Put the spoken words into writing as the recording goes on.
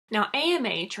Now,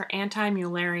 AMH, or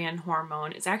Anti-Mullerian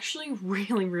Hormone, is actually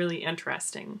really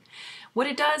interesting. What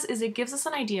it does is it gives us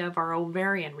an idea of our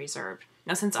ovarian reserve.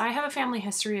 Now, since I have a family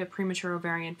history of premature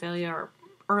ovarian failure or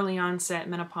early onset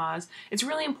menopause, it's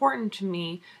really important to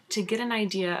me to get an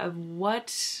idea of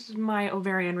what my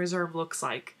ovarian reserve looks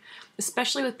like,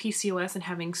 especially with PCOS and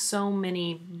having so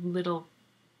many little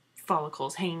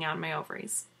follicles hanging out in my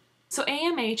ovaries. So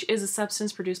AMH is a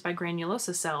substance produced by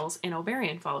granulosa cells in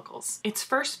ovarian follicles. It's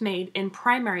first made in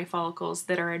primary follicles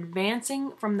that are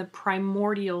advancing from the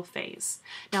primordial phase.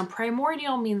 Now,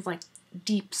 primordial means like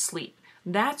deep sleep.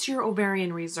 That's your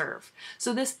ovarian reserve.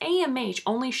 So this AMH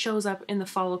only shows up in the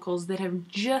follicles that have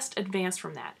just advanced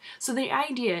from that. So the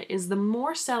idea is the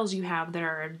more cells you have that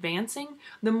are advancing,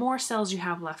 the more cells you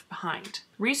have left behind.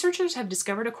 Researchers have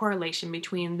discovered a correlation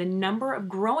between the number of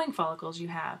growing follicles you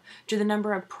have to the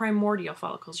number of primordial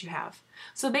follicles you have.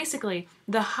 So basically,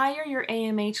 the higher your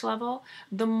AMH level,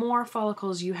 the more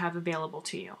follicles you have available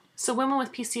to you. So women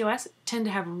with PCOS tend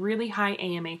to have really high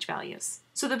AMH values.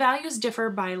 So the values differ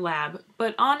by lab,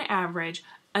 but on average,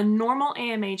 a normal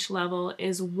AMH level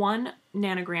is 1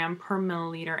 nanogram per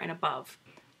milliliter and above.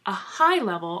 A high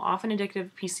level, often indicative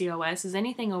of PCOS, is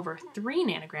anything over 3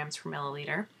 nanograms per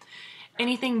milliliter.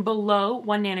 Anything below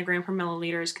 1 nanogram per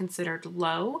milliliter is considered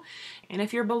low, and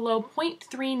if you're below 0.3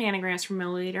 nanograms per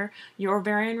milliliter, your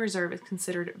ovarian reserve is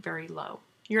considered very low.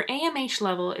 Your AMH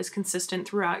level is consistent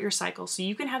throughout your cycle, so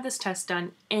you can have this test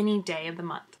done any day of the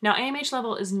month. Now, AMH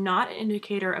level is not an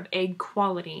indicator of egg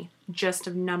quality, just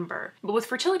of number. But with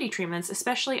fertility treatments,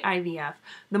 especially IVF,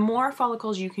 the more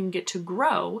follicles you can get to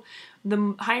grow,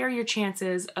 the higher your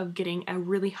chances of getting a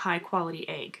really high quality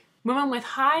egg. Women with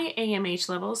high AMH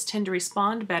levels tend to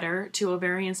respond better to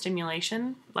ovarian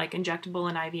stimulation, like injectable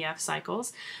and IVF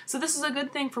cycles. So this is a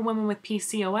good thing for women with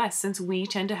PCOS since we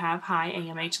tend to have high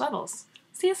AMH levels.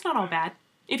 See, it's not all bad.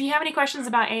 If you have any questions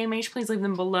about AMH, please leave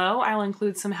them below. I'll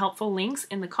include some helpful links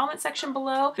in the comment section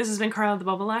below. This has been Carla the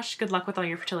Bubble Lush. Good luck with all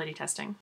your fertility testing.